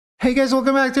Hey guys,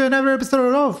 welcome back to another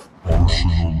episode of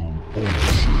Arsenal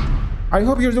Odyssey. I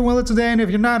hope you're doing well today, and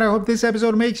if you're not, I hope this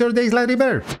episode makes your day slightly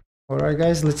better. Alright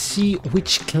guys, let's see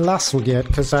which class we get,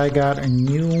 because I got a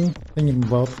new thing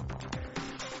about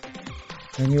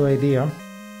a new idea.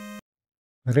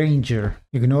 Ranger.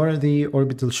 Ignore the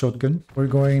orbital shotgun. We're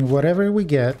going whatever we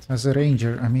get as a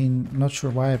ranger. I mean, not sure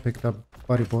why I picked up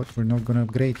Bodybot. We're not gonna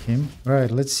upgrade him.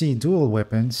 Right, let's see. Dual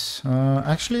weapons.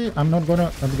 Actually, I'm not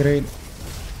gonna upgrade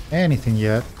anything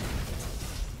yet.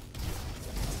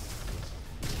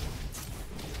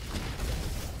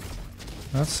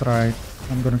 That's right.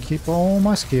 I'm gonna keep all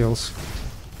my skills.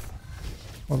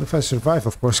 Well, if I survive,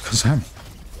 of course, because I'm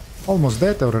almost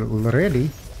dead already.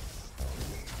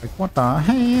 Like, what the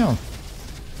hell?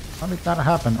 How did that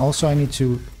happen? Also, I need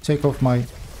to take off my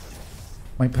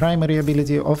primary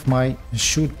ability of my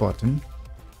shoot button,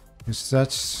 because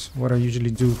that's what I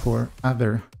usually do for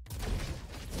other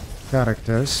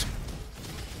characters.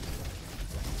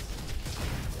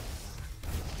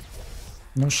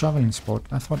 No shoveling spot.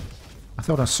 I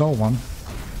thought I saw one.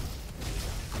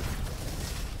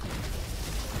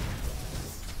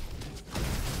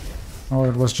 Or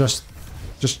it was just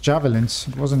javelins.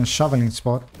 It wasn't a shoveling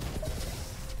spot.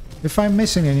 If I'm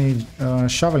missing any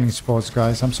shoveling spots,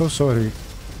 guys, I'm so sorry.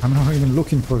 I'm not even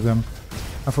looking for them.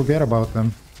 I forget about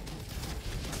them.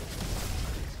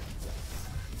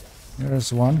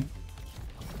 There's one.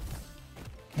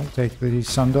 I'll take the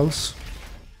sandals.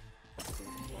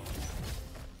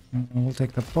 And we'll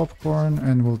take the popcorn,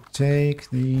 and we'll take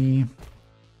the...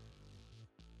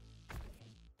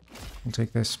 We'll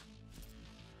take this.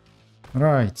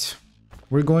 Right.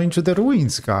 We're going to the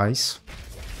ruins, guys.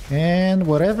 And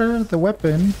whatever the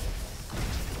weapon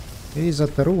is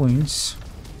at the ruins...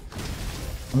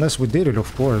 Unless we did it,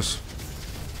 of course.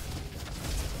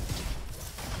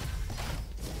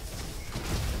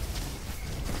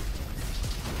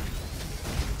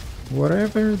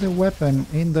 Whatever the weapon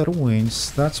in the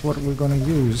ruins, that's what we're gonna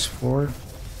use for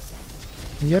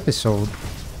the episode.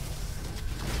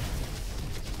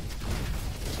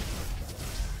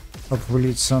 Hopefully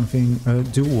it's something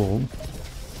dual.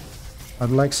 I'd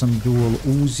like some dual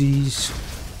Uzis,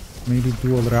 maybe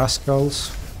dual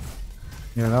Rascals.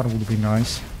 Yeah, that would be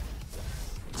nice.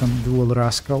 Some dual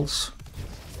Rascals.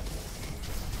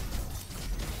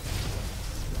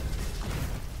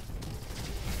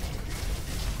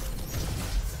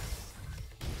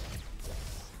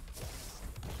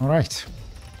 Alright.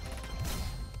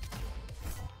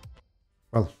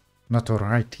 Well, not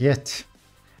alright yet.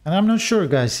 And I'm not sure,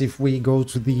 guys, if we go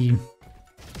to the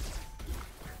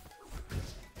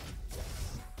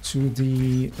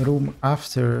room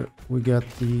after we get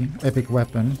the epic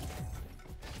weapon.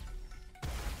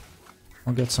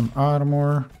 I'll get some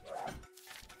armor.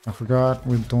 I forgot,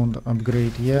 we don't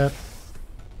upgrade yet.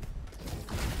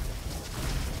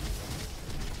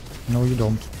 No, you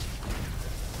don't.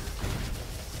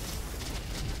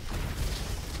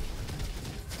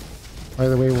 By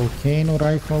the way, volcano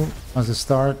rifle as a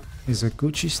start is a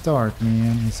Gucci start,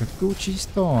 man. It's a Gucci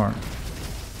start.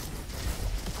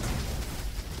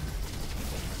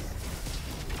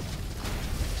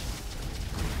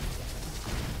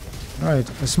 Right,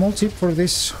 a small tip for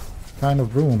this kind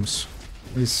of rooms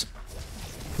is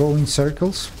go in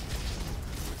circles.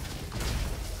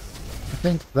 I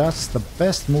think that's the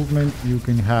best movement you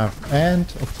can have. And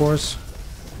of course,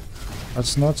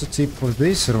 that's not a tip for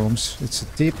these rooms, it's a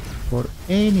tip for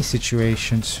any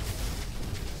situations.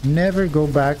 Never go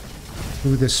back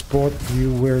to the spot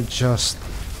you were just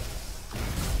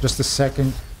a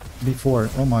second before.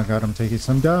 Oh my god, I'm taking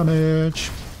some damage.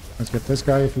 Let's get this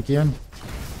guy if we can.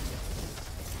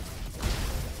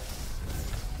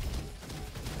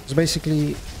 So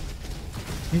basically,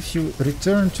 if you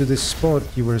return to the spot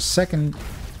you were a second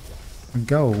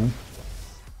ago,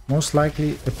 most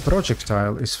likely a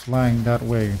projectile is flying that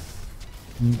way.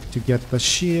 Need to get the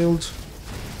shield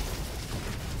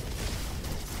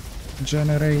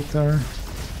generator.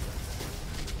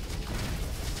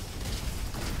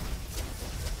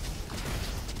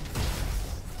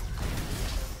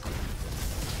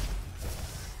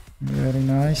 Very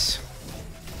nice.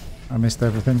 I missed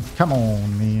everything. Come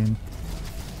on, man.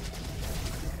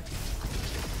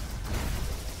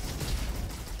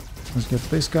 Let's get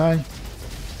this guy.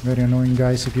 Very annoying,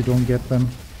 guys, if you don't get them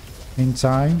in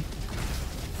time.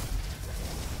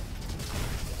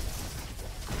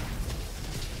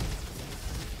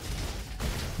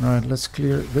 Alright, let's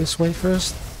clear this way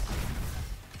first.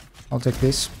 I'll take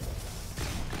this.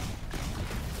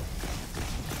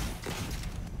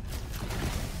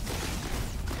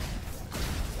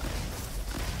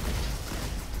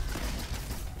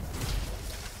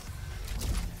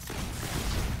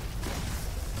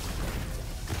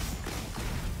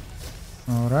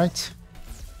 Alright.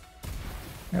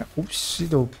 Yeah, oopsie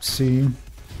doopsie.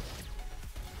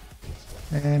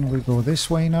 And we go this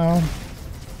way now.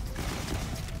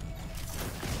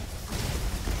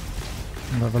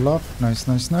 Level up. Nice,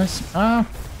 nice, nice. Ah!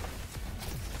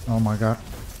 Oh my god.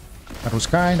 That was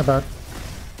kinda bad.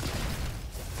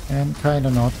 And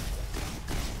kinda not.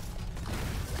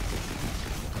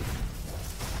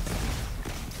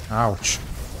 Ouch.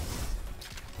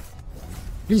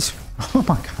 Please. Oh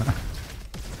my god.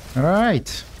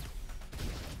 Alright.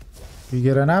 We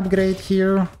get an upgrade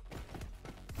here.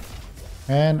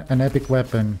 And an epic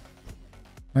weapon.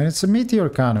 And it's a meteor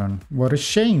cannon. What a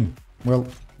shame. Well,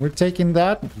 we're taking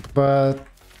that, but...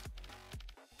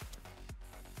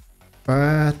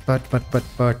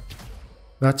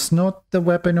 That's not the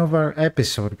weapon of our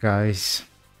episode, guys.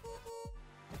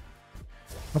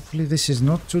 Hopefully this is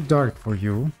not too dark for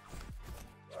you.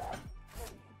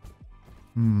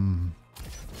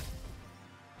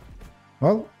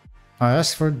 Well, I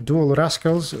asked for Dual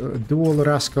Rascals. Dual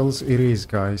Rascals it is,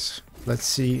 guys. Let's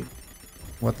see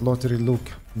what Lottery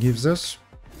Look gives us.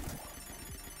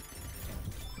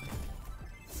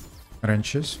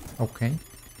 Wrenches, okay.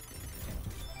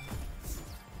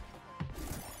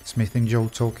 Smithing Joe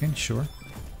token, sure.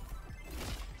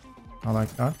 I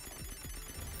like that.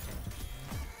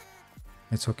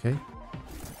 It's okay.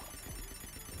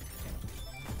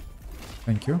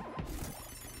 Thank you.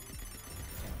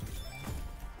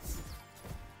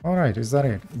 Alright, is that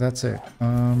it? That's it.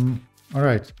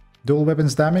 Alright. Dual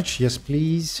weapons damage, yes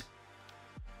please.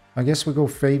 I guess we go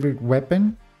favorite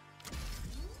weapon.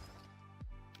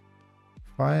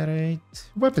 Fire rate.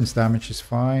 Weapons damage is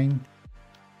fine.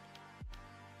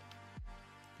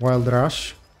 Wild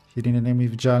Rush. Hitting an enemy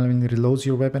with javelin reloads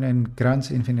your weapon and grants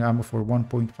infinite ammo for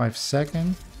 1.5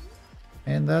 seconds.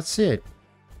 And that's it.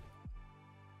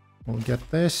 We'll get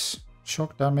this.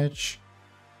 Shock damage.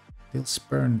 Deals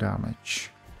burn damage.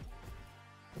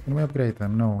 Can we upgrade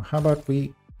them? No. How about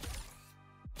we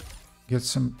get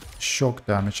some shock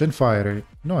damage and fire rate?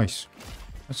 Nice.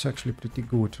 That's actually pretty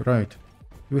good. Right.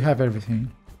 Do we have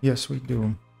everything? Yes, we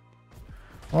do.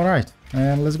 Alright.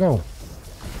 And let's go.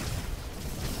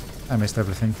 I missed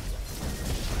everything.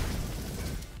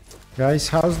 Guys,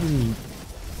 how's the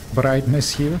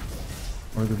brightness here?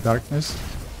 Or the darkness?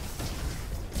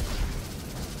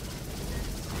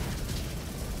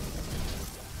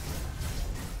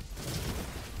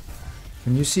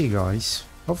 Can you see, guys?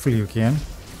 Hopefully you can.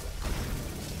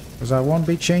 Because I won't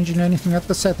be changing anything at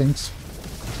the settings.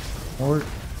 Or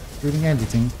doing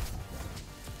editing.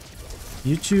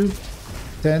 YouTube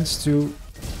tends to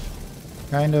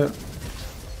kind of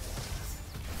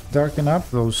darken up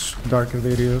those darker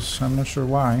videos. I'm not sure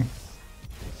why.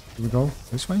 Here we go.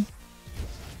 This way?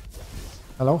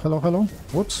 Hello, hello, hello.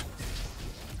 Whoops.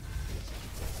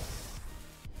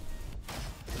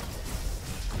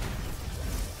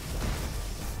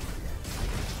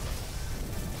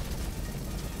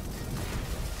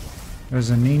 There's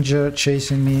a ninja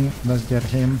chasing me. Let's get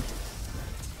him.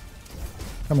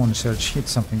 Come on, Serg. Hit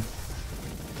something.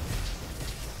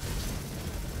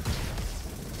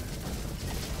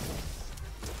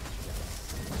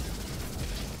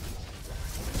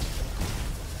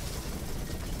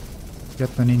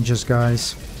 Get the ninjas,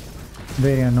 guys.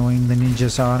 Very annoying the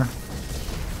ninjas are.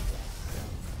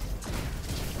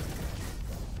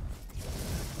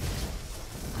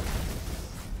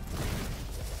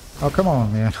 Oh, come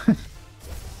on, man.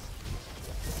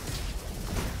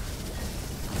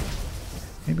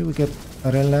 Maybe we get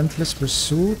a relentless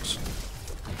pursuit.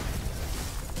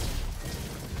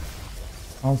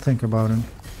 I'll think about it.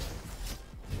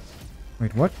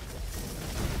 Wait, what?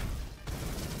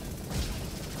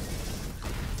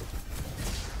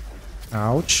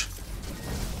 Ouch.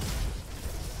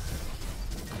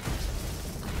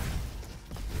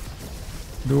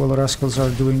 Dual Rascals are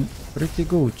doing pretty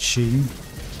good, Chi.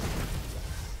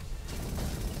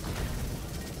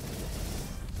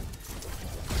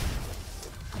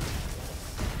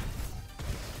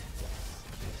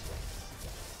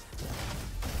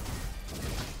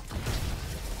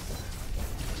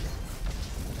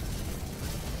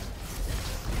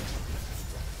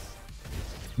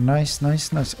 Nice,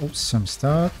 nice, nice. Oops, some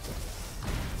stuff.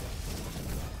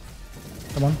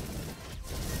 Come on.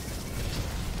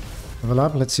 Level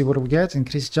up. Let's see what we get.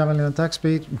 Increase javelin attack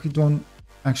speed. We don't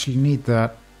actually need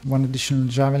that. One additional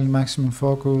javelin, maximum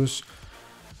focus.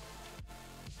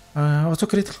 Auto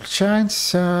critical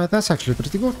chance. That's actually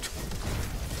pretty good.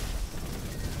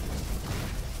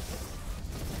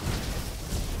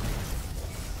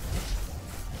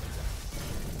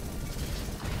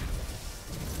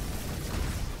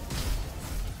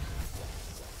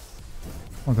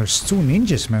 Oh, there's two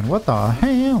ninjas, man. What the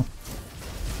hell?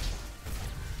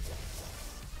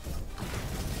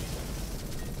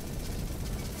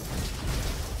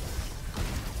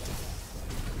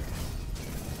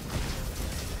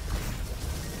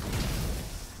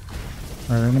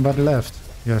 Anybody left?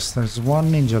 Yes, there's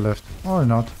one ninja left. Or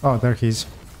not. Oh, there he is.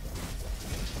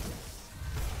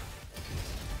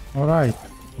 Alright.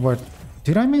 What?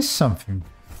 Did I miss something?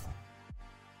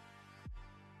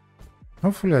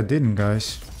 Hopefully I didn't,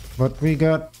 guys. But we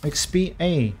got XP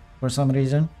A for some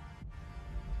reason.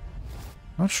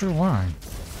 Not sure why.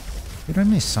 Did I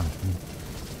miss something?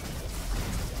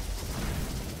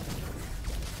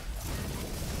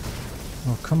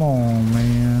 Oh, come on,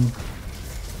 man.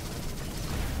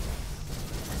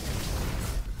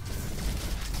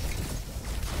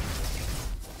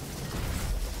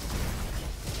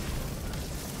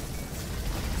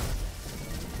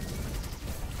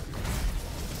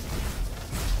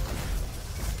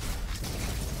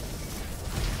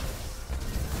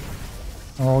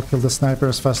 Oh, kill the sniper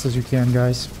as fast as you can,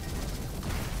 guys.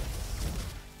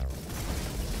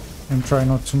 And try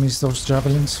not to miss those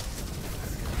javelins.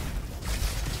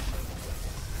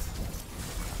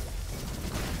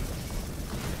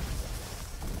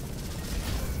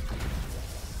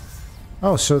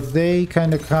 Oh, so they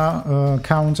kind of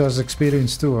count as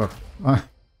experience too. I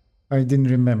didn't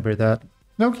remember that.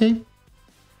 Okay.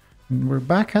 And we're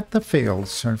back at the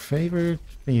fields, our favorite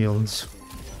fields.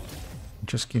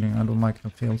 Just kidding, I don't like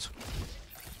the fields.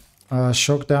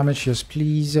 Shock damage, yes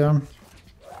please.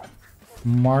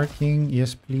 Marking,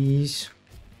 yes please.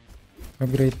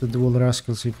 Upgrade the Dual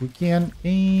Rascals if we can.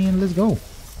 And let's go.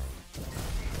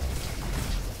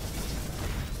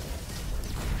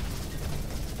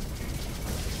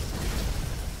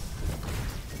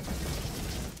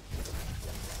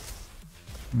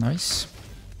 Nice.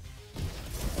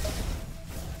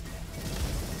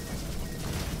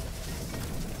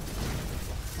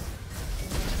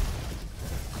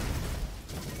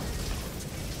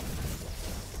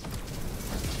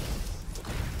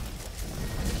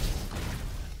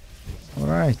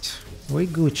 Alright, we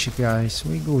Gucci, guys,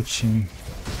 we Gucci.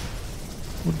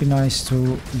 Would be nice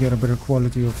to get a better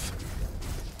quality of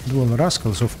Dual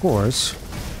Rascals, of course.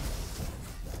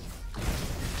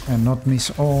 And not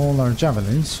miss all our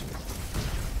javelins.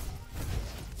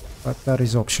 But that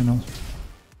is optional.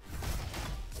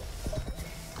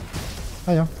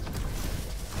 Hiya.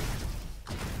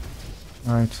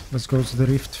 Alright, let's go to the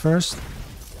rift first.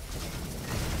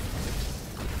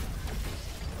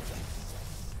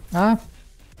 Ah!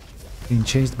 Being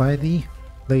chased by the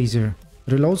laser.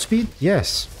 Reload speed?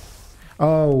 Yes.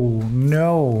 Oh,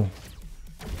 no.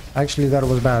 Actually, that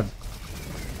was bad.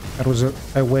 That was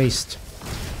a waste.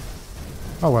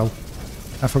 Oh well.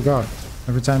 I forgot.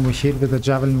 Every time we hit with a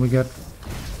javelin, we get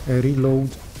a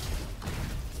reload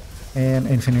and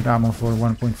infinite ammo for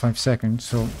 1.5 seconds.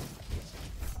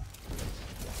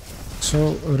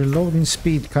 So reloading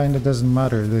speed kind of doesn't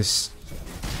matter this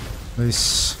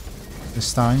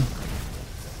time.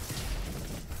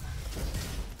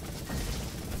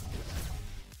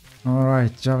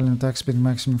 Alright, javelin attack speed,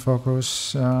 maximum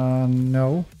focus.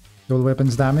 No. Dual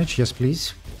weapons damage, yes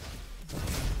please.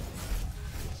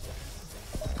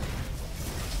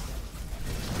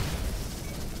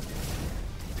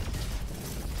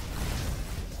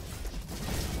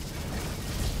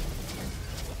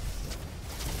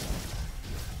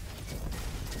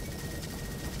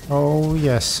 Oh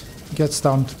yes, get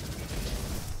stunned.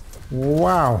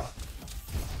 Wow,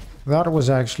 that was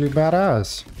actually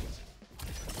badass.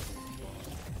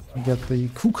 We get the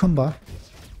cucumber,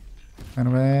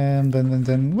 and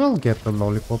then we'll get the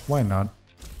lollipop. Why not?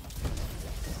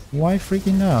 Why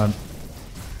freaking not?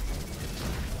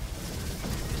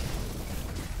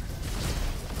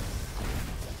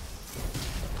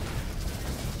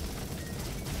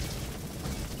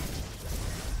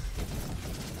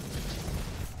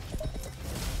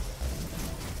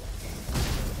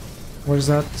 Where's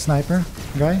that sniper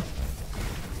guy?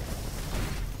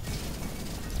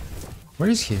 Where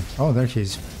is he? Oh, there he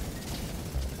is.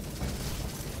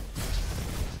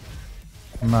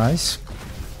 Nice.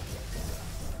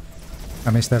 I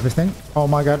missed everything. Oh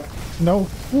my god. No.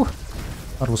 Woo.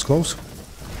 That was close.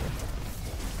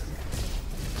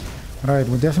 Right,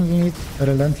 we definitely need a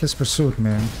relentless pursuit,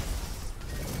 man.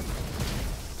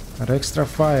 That extra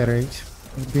fire rate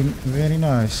would be very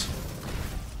nice.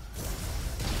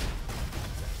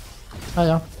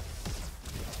 Hiya.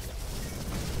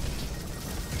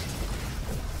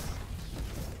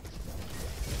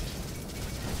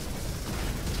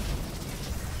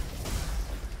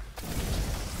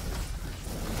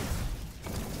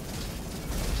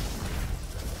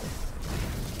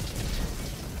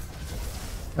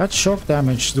 That shock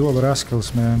damage, Dual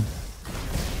Rascals, man.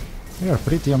 They are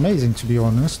pretty amazing, to be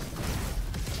honest.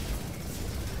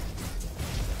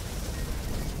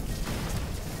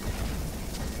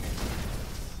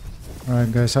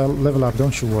 Alright guys, I'll level up,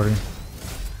 don't you worry.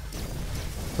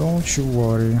 Don't you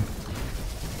worry.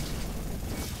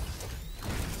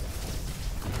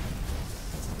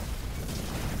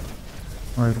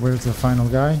 Alright, where's the final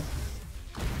guy?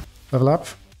 Level up.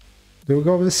 Do we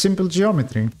go with simple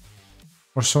geometry?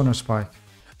 Or Sonar Spike?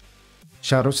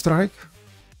 Shadow Strike?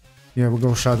 Yeah, we'll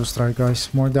go Shadow Strike, guys.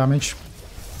 More damage.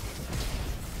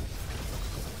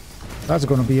 That's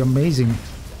gonna be amazing.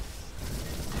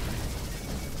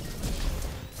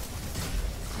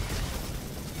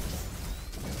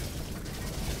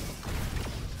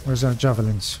 Where's our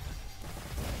javelins?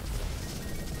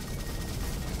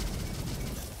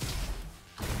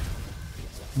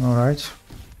 Alright.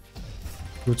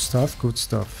 Good stuff, good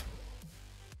stuff.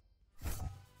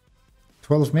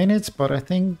 12 minutes, but I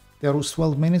think there was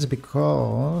 12 minutes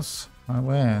because I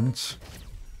went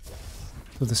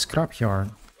to the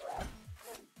scrapyard.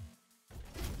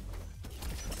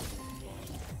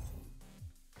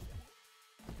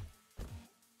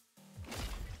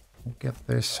 We'll get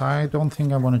this. I don't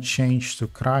think I want to change to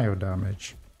cryo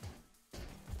damage.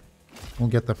 We'll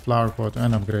get the flower pot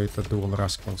and upgrade the Dual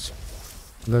Rascals.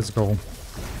 Let's go.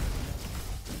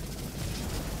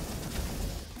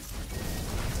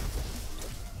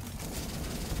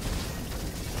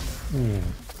 Ooh.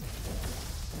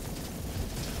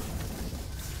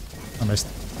 I missed.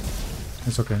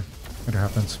 It's okay. It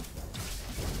happens.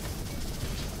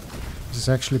 This is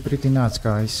actually pretty nuts,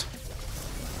 guys.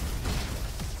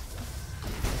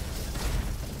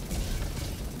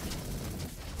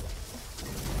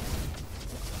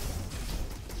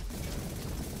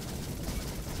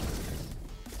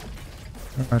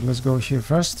 Alright, let's go here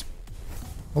first.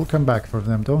 We'll come back for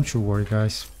them, don't you worry,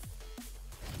 guys.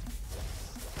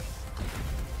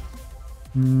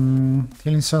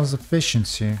 Healing cells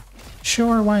efficiency.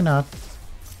 Sure, why not?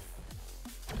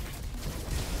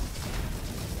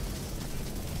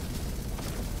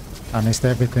 I missed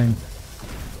everything.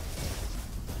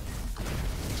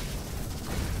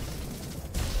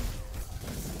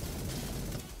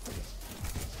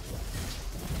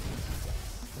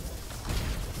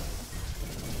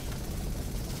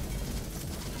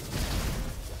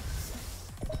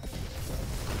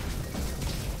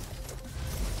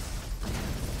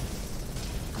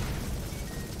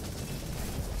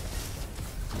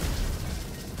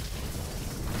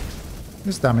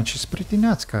 This damage is pretty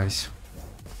nuts, guys.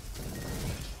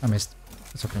 I missed.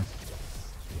 It's okay.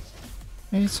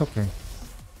 It's okay.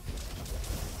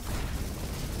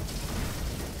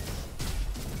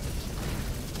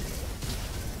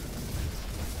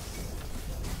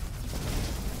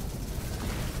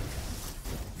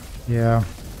 Yeah.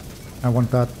 I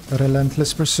want that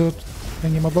relentless pursuit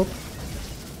thingamabob.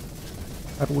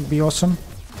 That would be awesome.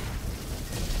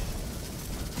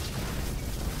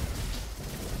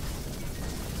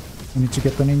 I need to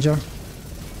get the ninja.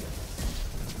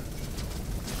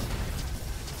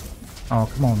 Oh,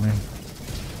 come on, man.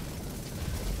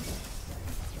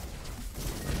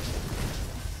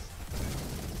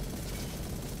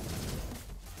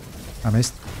 I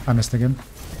missed. I missed again.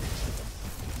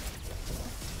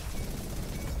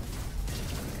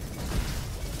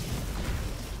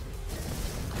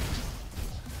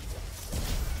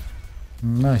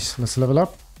 Nice. Let's level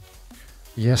up.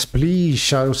 Yes, please.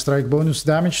 Shadow Strike bonus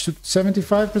damage to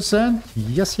 75%.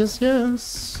 Yes, yes,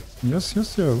 yes. Yes,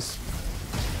 yes, yes.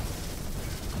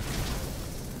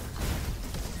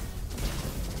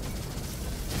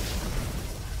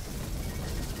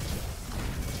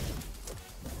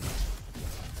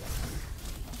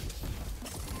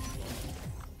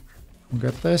 We'll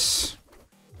get this.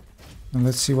 And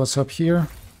let's see what's up here.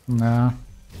 Nah.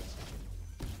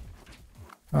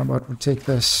 How about we take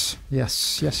this?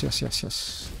 Yes, yes, yes, yes,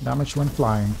 yes. Damage when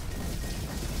flying.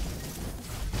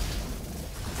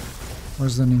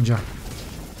 Where's the ninja?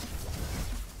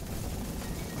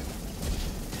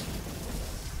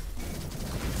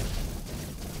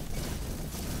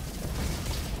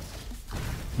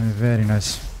 Very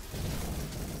nice.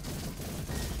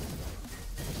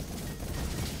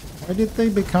 Why did they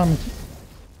become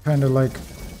kind of like,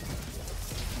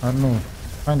 I don't know,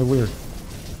 kind of weird?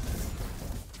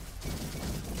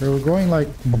 They were going like,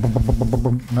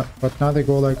 but now they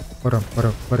go like, what up, what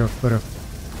up, what up, what up.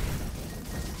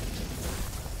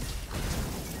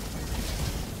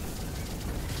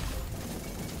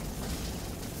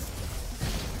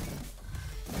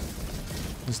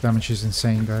 This damage is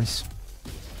insane, guys.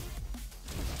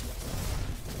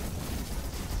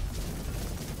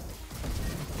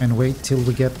 and wait till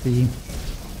we get the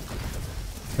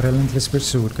Relentless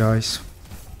Pursuit, guys.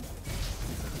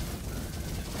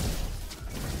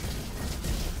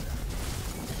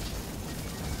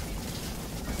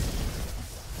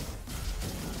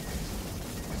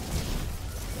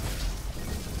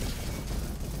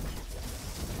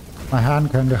 My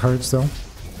hand kinda hurts though.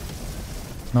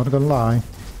 Not gonna lie.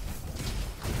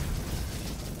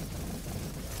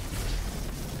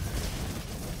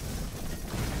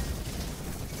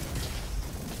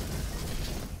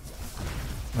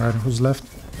 Alright, who's left?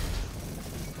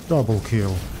 Double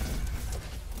kill.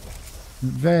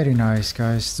 Very nice,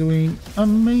 guys. Doing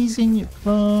amazing,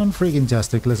 fun, freaking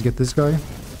tastic. Let's get this guy.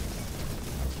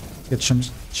 Get some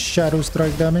shadow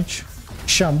strike damage.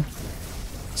 Some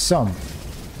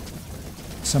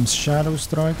shadow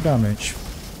strike damage.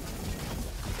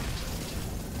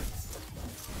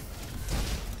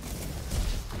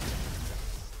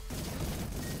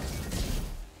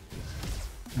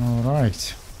 All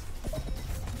right.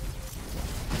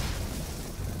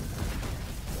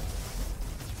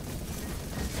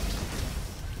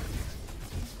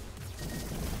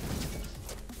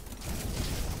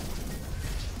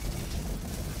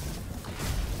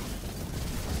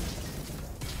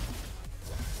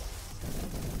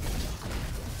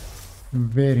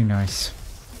 Very nice.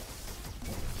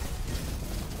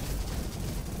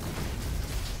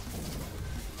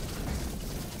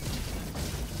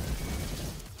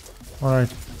 All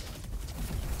right,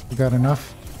 we got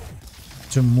enough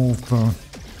to move the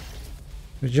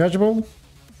judgeable.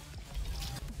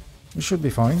 We should be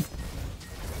fine.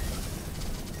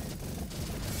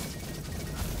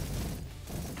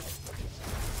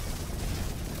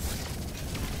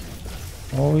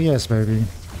 Oh yes, baby.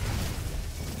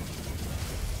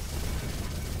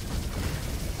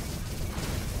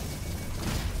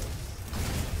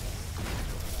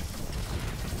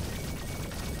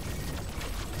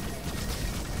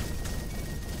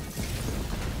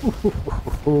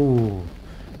 Oh,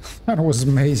 that was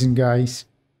amazing, guys.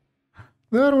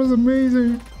 That was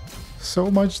amazing.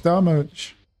 So much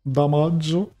damage. So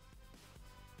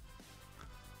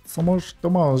much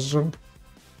damage.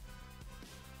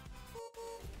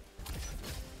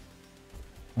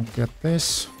 I'll get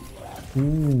this.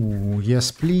 Ooh,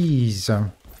 yes, please.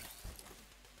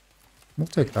 We'll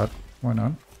take that. Why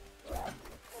not?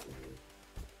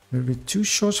 There'll be 2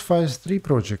 shots, fires 3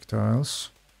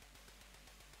 projectiles.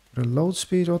 Reload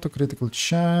speed, auto-critical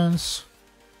chance.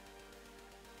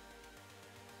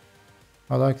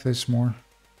 I like this more.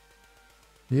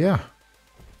 Yeah.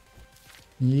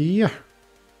 Yeah.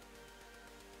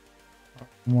 I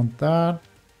want that.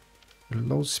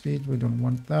 Reload speed, we don't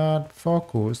want that.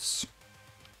 Focus.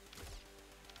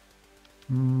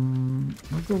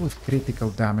 We'll go with critical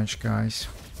damage, guys.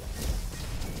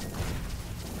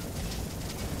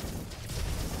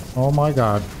 Oh my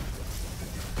god.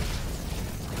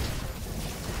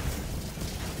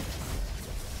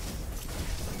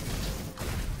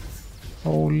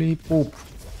 Holy poop.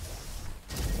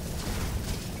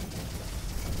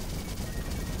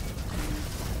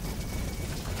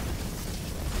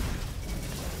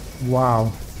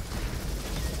 Wow.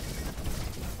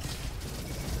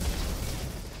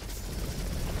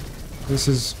 This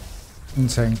is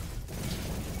insane.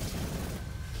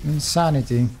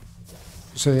 Insanity.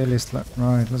 To say the least.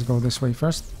 Right, let's go this way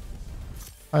first.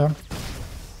 Hiya.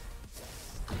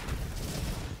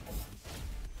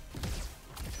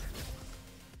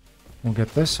 We'll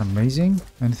get this, amazing.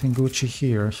 Anything Gucci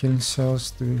here? Healing cells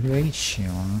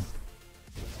duration.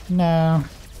 No.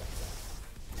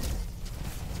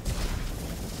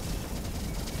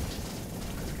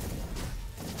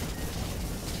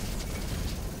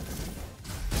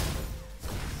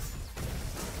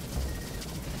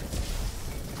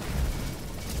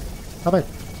 Stop it.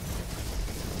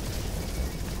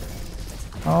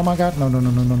 Oh my god, no, no, no,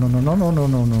 no, no, no, no, no, no, no,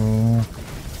 no, no.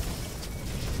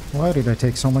 Why did I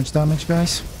take so much damage,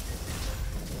 guys?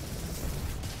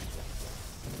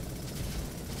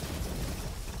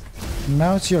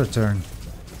 Now it's your turn.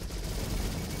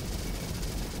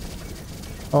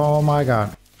 Oh my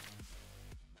god.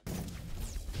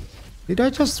 Did I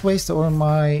just waste all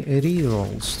my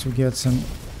rerolls to get some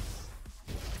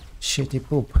shitty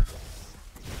poop?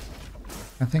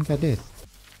 I think I did.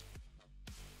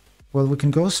 Well, we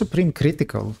can go Supreme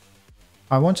Critical.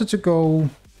 I wanted to go...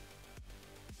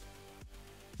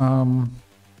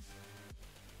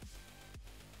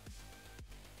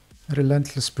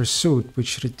 Relentless Pursuit,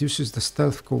 which reduces the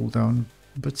stealth cooldown,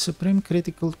 but Supreme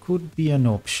Critical could be an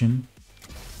option.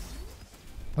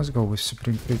 Let's go with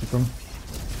Supreme Critical.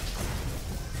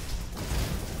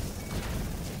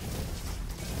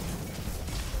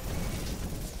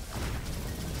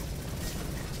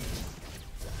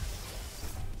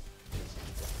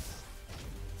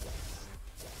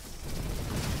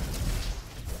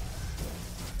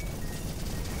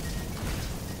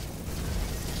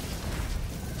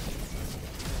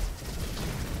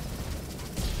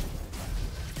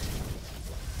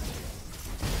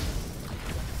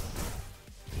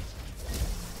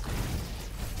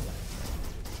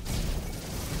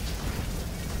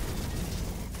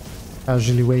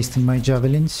 Casually wasting my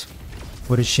javelins.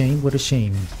 What a shame, what a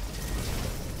shame.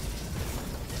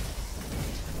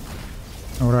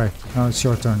 Alright, now it's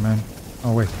your turn, man.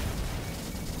 Oh, wait.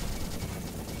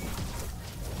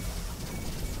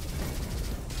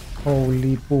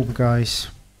 Holy poop, guys.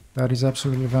 That is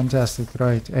absolutely fantastic.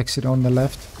 Right, exit on the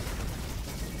left.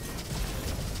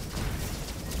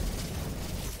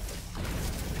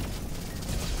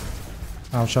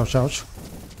 Ouch, ouch, ouch.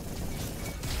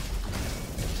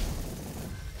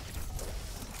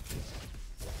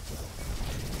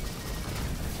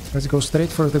 Let's go straight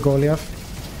for the Goliath.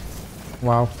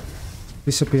 Wow.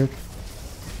 Disappeared.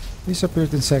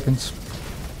 Disappeared in seconds.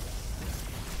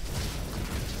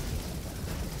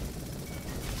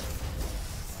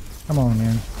 Come on,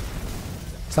 man.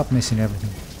 Stop missing everything.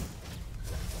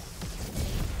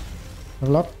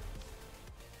 Level up.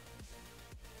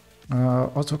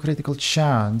 Auto-critical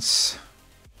chance.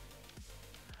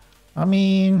 I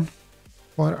mean,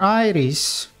 for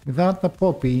Iris, without the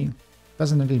poppy,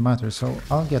 doesn't really matter, so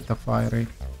I'll get the fire rate.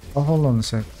 Oh, hold on a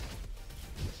sec.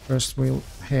 First we'll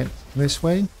head this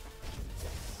way.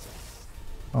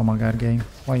 Oh my god, game.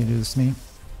 Why you do this to me?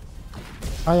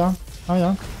 Oh yeah, oh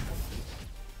yeah.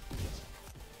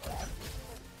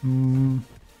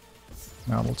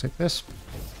 Now we'll take this.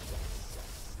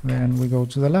 Then we go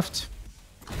to the left.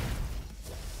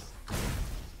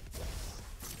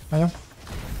 Oh yeah.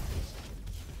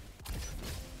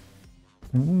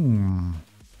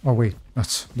 Oh wait,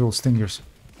 that's Dual Stingers.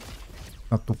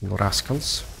 Not Dual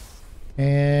Rascals.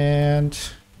 And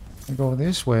we go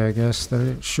this way, I guess.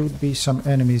 There should be some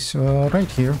enemies right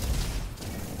here.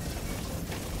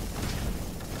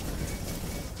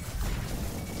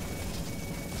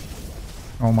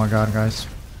 Oh my god, guys.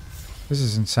 This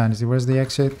is insanity. Where's the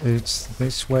exit? It's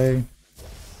this way.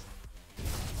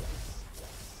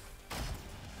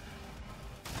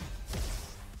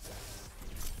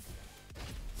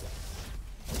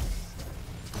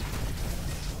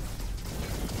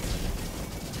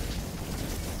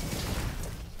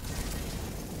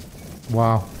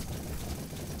 Wow.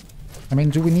 I mean,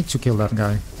 do we need to kill that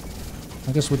guy?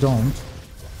 I guess we don't.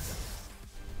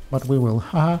 But we will.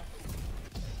 Haha.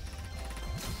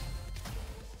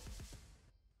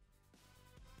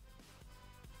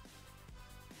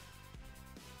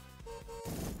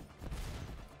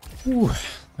 Ooh,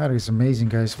 that is amazing,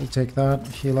 guys. We'll take that.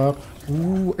 Heal up.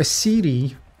 Ooh, a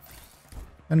CD.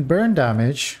 And burn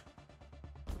damage.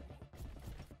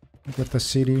 Get the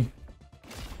CD.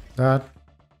 That.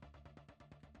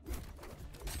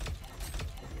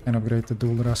 And upgrade the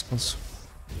Dual Rascals.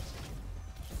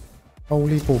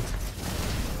 Holy poop.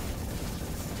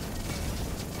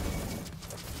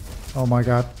 Oh my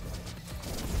god.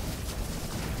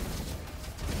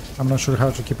 I'm not sure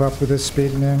how to keep up with this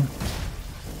speed, man.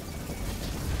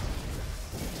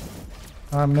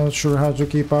 I'm not sure how to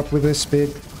keep up with this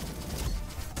speed.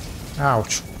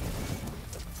 Ouch.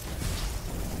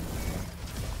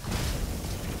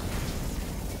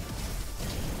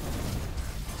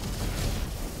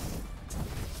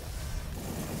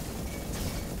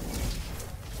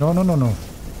 No, no, no, no.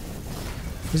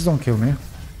 Please don't kill me.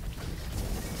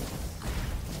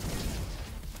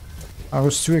 I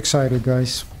was too excited,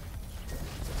 guys.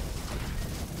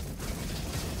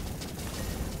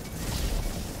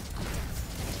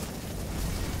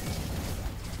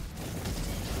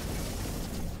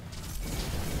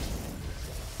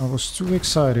 I was too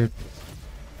excited.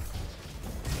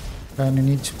 And I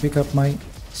need to pick up my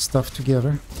stuff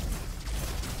together.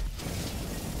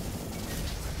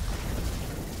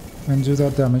 And do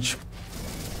that damage.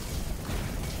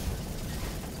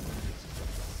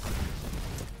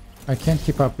 I can't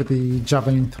keep up with the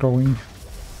javelin throwing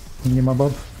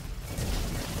thingamabob.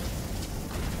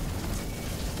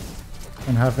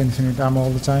 And have infinite ammo all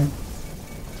the time.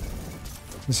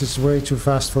 This is way too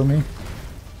fast for me.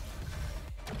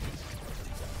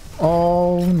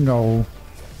 Oh no.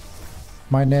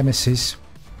 My nemesis.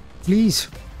 Please.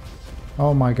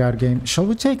 Oh my god, game. Shall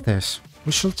we take this?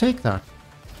 We shall take that.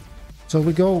 So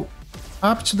we go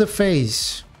up to the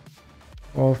face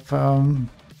of I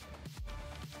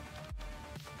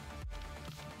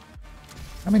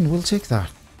mean, we'll take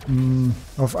that.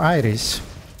 Of Iris.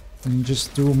 And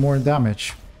just do more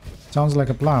damage. Sounds like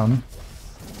a plan.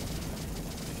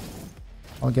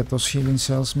 I'll get those healing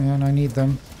cells, man. I need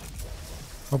them.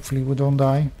 Hopefully we don't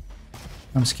die.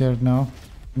 I'm scared now.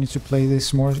 I need to play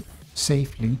this more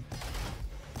safely.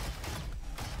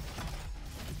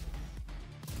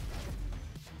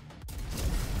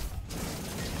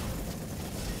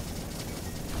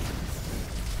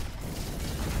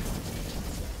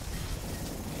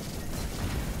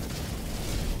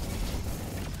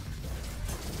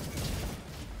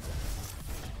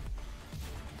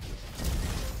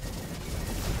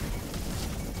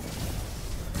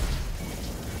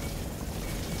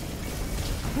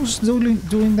 Who's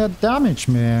doing that damage,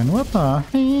 man? What the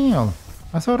hell?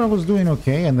 I thought I was doing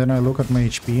okay, and then I look at my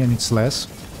HP and it's less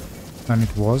than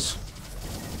it was.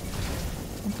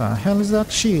 What the hell is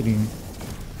that cheating?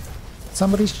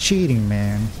 Somebody's cheating,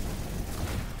 man.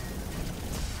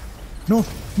 No,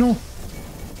 no.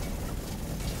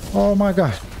 Oh my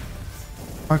god.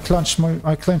 I clenched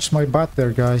my butt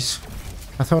there, guys.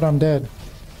 I thought I'm dead.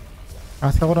 I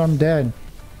thought I'm dead.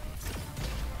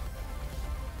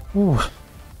 Ooh.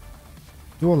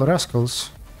 Dual Rascals.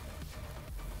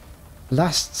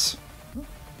 Blasts.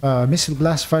 Missile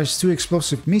blast fires 2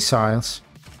 explosive missiles.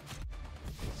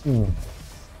 Ooh.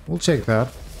 We'll take that.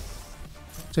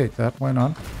 Take that, why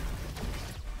not?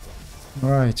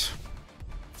 Right.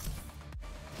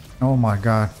 Oh my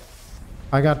god.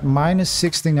 I got minus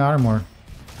 16 armor.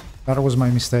 That was my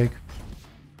mistake.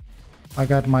 I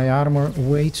got my armor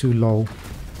way too low.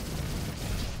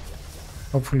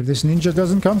 Hopefully this ninja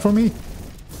doesn't come for me.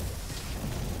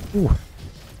 Ooh.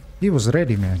 He was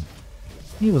ready, man.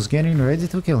 He was getting ready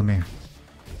to kill me.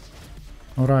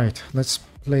 Alright, let's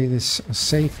play this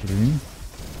safely.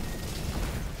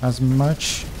 As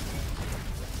much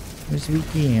as we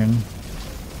can.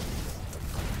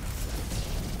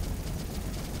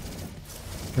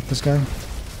 Get this guy.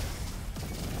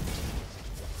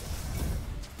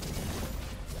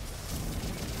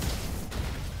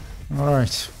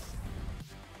 Alright.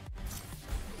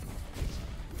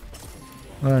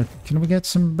 Alright, can we get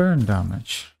some burn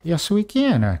damage? Yes, we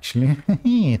can, actually.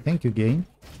 Thank you, game.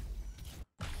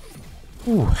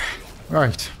 Ooh.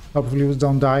 Right. Hopefully we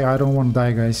don't die. I don't want to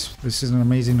die, guys. This is an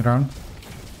amazing run.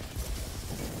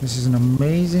 This is an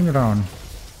amazing run.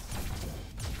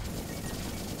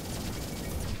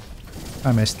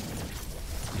 I missed.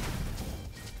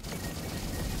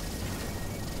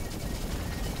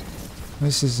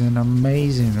 This is an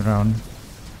amazing run.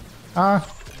 Ah!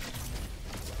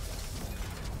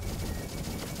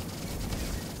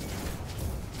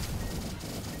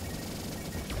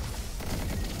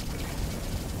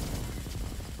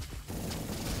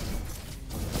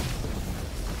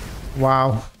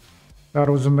 Wow. That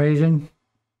was amazing.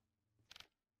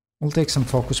 We'll take some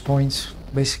focus points.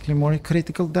 Basically more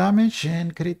critical damage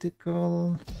and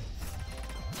critical...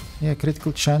 Yeah,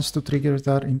 critical chance to trigger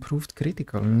that improved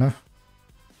critical.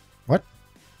 What?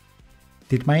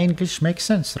 Did my English make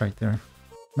sense right there?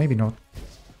 Maybe not.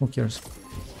 Who cares?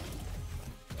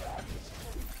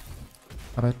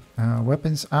 Alright,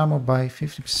 weapons ammo by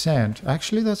 50%.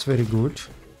 Actually, that's very good.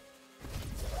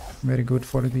 Very good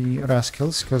for the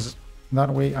Rascals, because that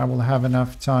way I will have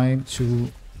enough time to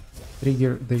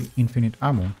trigger the infinite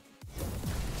ammo.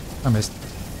 I missed.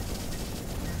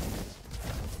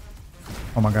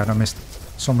 Oh my god, I missed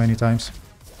so many times.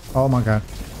 Oh my god.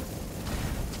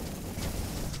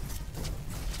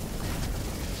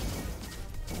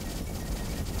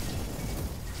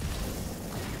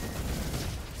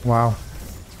 Wow.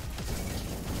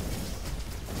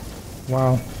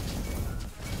 Wow.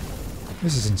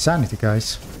 This is insanity,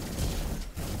 guys.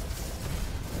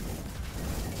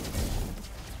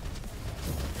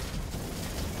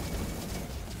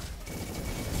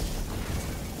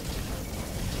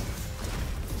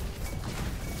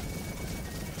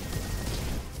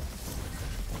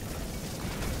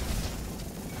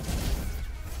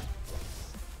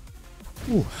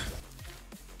 Ooh.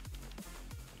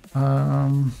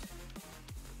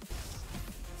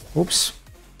 Oops.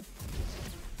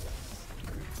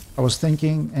 I was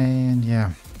thinking, and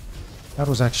yeah, that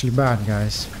was actually bad,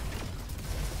 guys.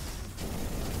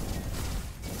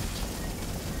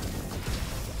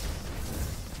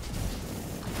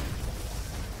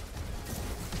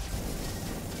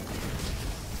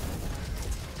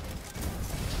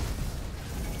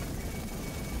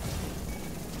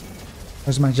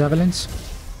 Where's my javelins?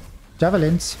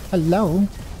 Javelins, hello.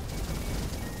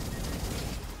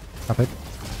 Stop it.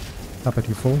 Stop it,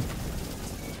 you fool.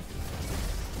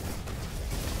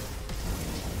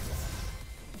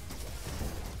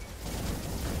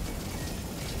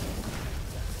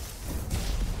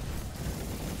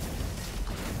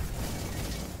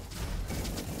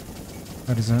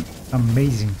 That is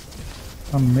amazing.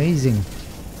 Amazing.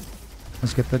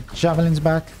 Let's get the javelins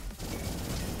back.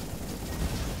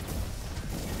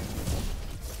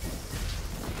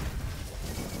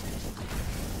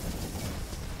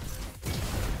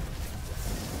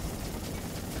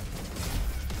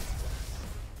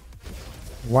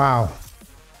 Wow.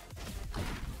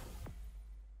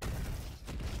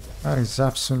 That is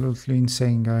absolutely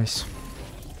insane, guys.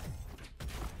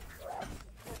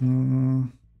 2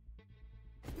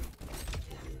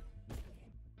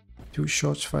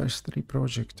 shots fires 3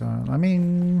 projectile. I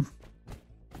mean...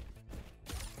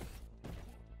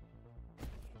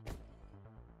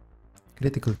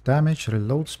 Critical damage,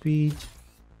 reload speed.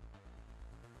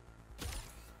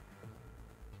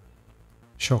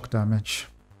 Shock damage.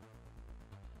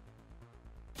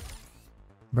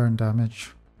 Burn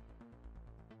damage.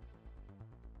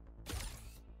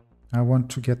 I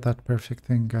want to get that perfect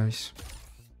thing, guys.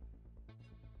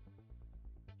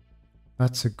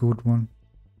 That's a good one.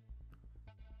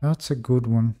 That's a good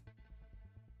one.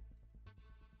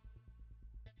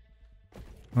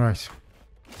 Right.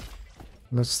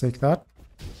 Let's take that.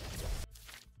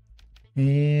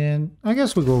 And I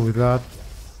guess we'll go with that.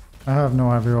 I have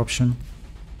no other option.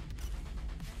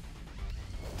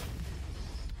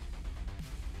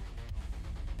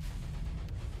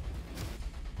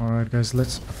 Alright guys,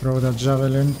 let's throw that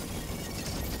javelin.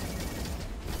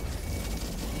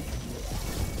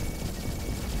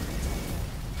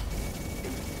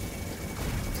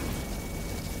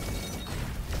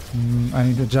 I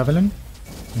need a javelin.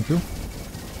 Thank you.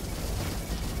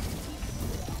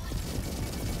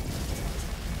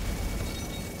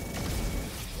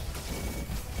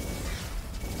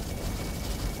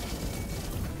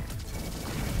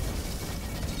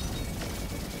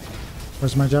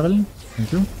 Where's my javelin?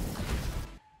 Thank you.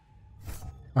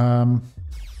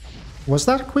 Was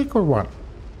that quick or what?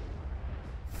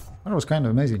 That was kind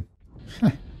of amazing.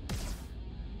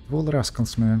 Dual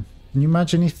Rascals, man. Can you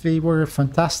imagine if they were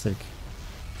fantastic?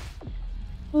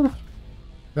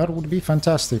 That would be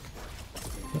fantastic.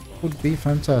 That would be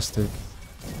fantastic.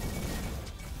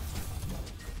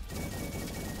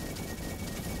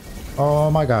 Oh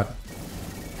my god.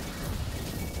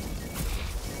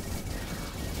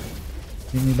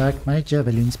 Give me back my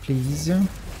javelins, please.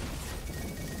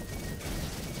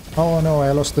 Oh no,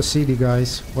 I lost the city,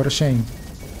 guys. What a shame.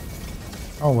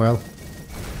 Oh well.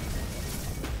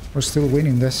 We're still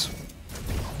winning this.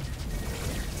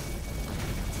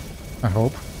 I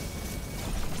hope.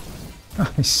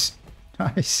 Nice.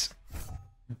 Nice.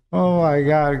 Oh my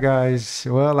god, guys.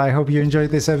 Well, I hope you enjoyed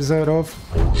this episode of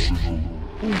Arsenal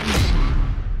Odyssey.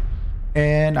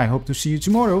 and I hope to see you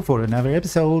tomorrow for another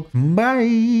episode.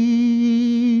 Bye!